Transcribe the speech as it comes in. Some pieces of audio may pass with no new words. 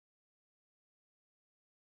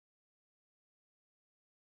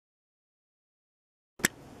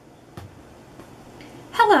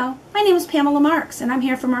Hello, my name is Pamela Marks and I'm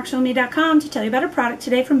here from MarksvilleandMe.com to tell you about a product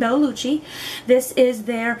today from Belloccio. This is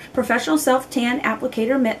their professional self-tan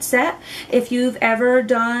applicator mitt set. If you've ever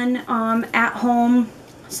done at-home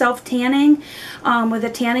self-tanning with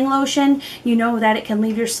a tanning lotion, you know that it can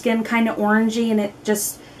leave your skin kind of orangey and it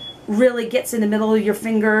just really gets in the middle of your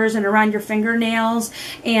fingers and around your fingernails,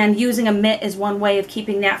 and using a mitt is one way of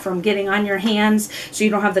keeping that from getting on your hands so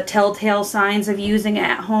you don't have the telltale signs of using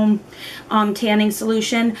at-home tanning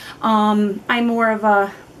solution. I'm more of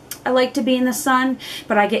a I like to be in the sun,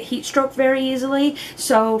 but I get heat stroke very easily.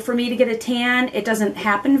 So for me to get a tan, it doesn't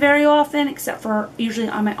happen very often, except for usually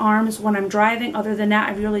on my arms when I'm driving. Other than that,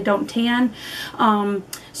 I really don't tan.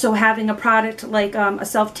 So having a product like a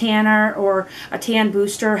self-tanner or a tan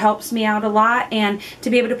booster helps me out a lot. And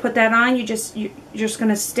to be able to put that on, you're just going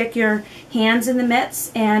to stick your hands in the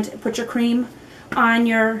mitts and put your cream on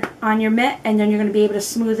your mitt, and then you're going to be able to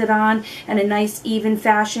smooth it on in a nice even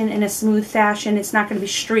fashion, in a smooth fashion. It's not going to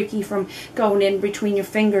be streaky from going in between your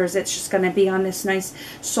fingers. It's just going to be on this nice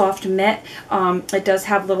soft mitt. It does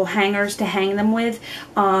have little hangers to hang them with.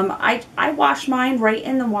 I wash mine right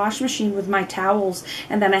in the wash machine with my towels,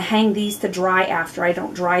 and then I hang these to dry after. I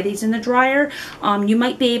don't dry these in the dryer. You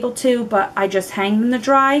might be able to, but I just hang them to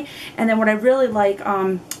dry. And then what I really like,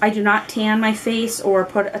 I do not tan my face or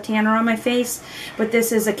put a tanner on my face. But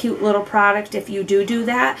this is a cute little product. If you do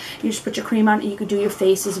that, you just put your cream on and you could do your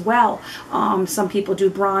face as well. Some people do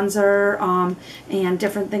bronzer and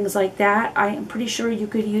different things like that. I am pretty sure you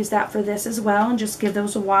could use that for this as well and just give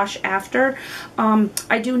those a wash after.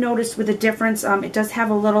 I do notice with a difference, it does have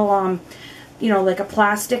a little you know, like a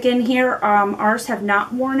plastic in here. Ours have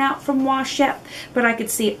not worn out from wash yet, but I could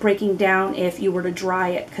see it breaking down if you were to dry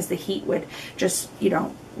it, because the heat would just, you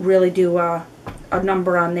know, really do a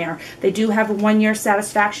number on there. They do have a 1-year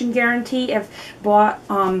satisfaction guarantee if bought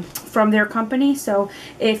from their company. So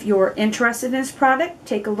if you're interested in this product,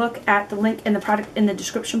 take a look at the link in the product in the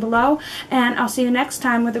description below, and I'll see you next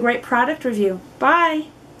time with a great product review. Bye!